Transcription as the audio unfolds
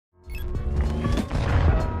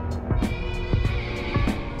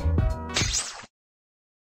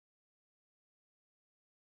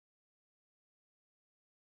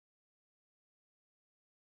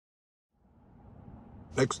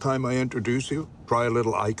Next time I introduce you, try a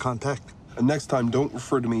little eye contact. And next time, don't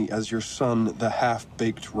refer to me as your son, the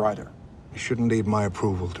half-baked writer. You shouldn't need my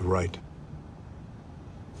approval to write.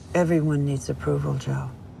 Everyone needs approval,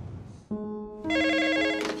 Joe.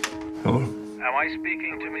 Hello? Am I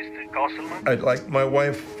speaking to Mr. Castleman? I'd like my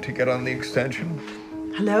wife to get on the extension.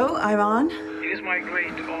 Hello, I'm on. It is my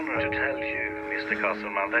great honor to tell you, Mr.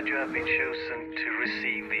 Castleman, that you have been chosen to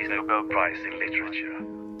receive the Nobel Prize in Literature.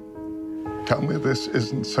 Tell me this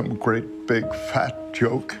isn't some great big fat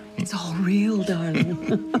joke. It's all real, darling.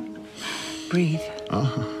 Breathe.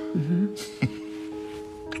 Uh-huh.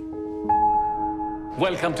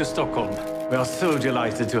 Welcome to Stockholm. We are so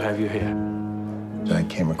delighted to have you here. I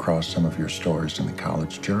came across some of your stories in the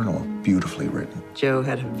college journal. Beautifully written. Joe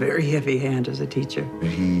had a very heavy hand as a teacher.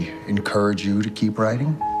 Did he encourage you to keep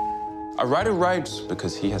writing? A writer writes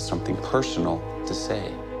because he has something personal to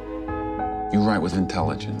say. You write with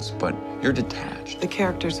intelligence, but you're detached. The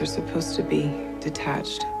characters are supposed to be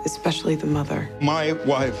detached, especially the mother. My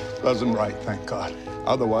wife doesn't write, thank God.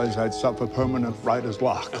 Otherwise, I'd suffer permanent writer's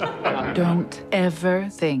block. Don't ever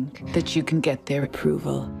think that you can get their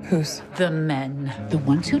approval. Whose? The men. The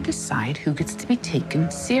ones who decide who gets to be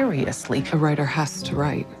taken seriously. A writer has to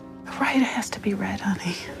write. A writer has to be read,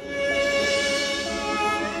 honey.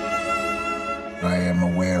 I am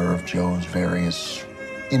aware of Joe's various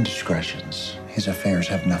indiscretions. His affairs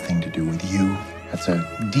have nothing to do with you. That's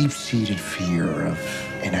a deep-seated fear of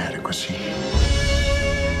inadequacy.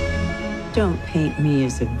 Don't paint me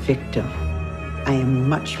as a victim. I am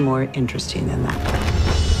much more interesting than that.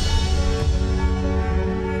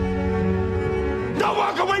 Don't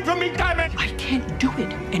walk away from me, damn it! I can't do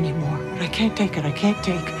it anymore. I can't take it. I can't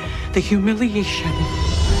take the humiliation.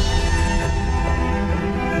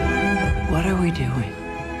 What are we doing?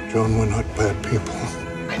 Joan, we're not bad people.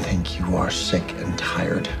 I think you are sick and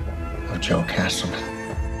tired of Joe Castleman.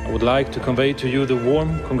 I would like to convey to you the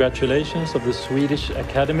warm congratulations of the Swedish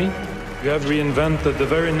Academy. You have reinvented the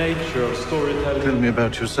very nature of storytelling. Tell me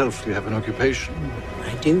about yourself. Do you have an occupation?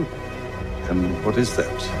 I do. And what is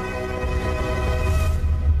that?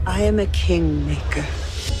 I am a kingmaker.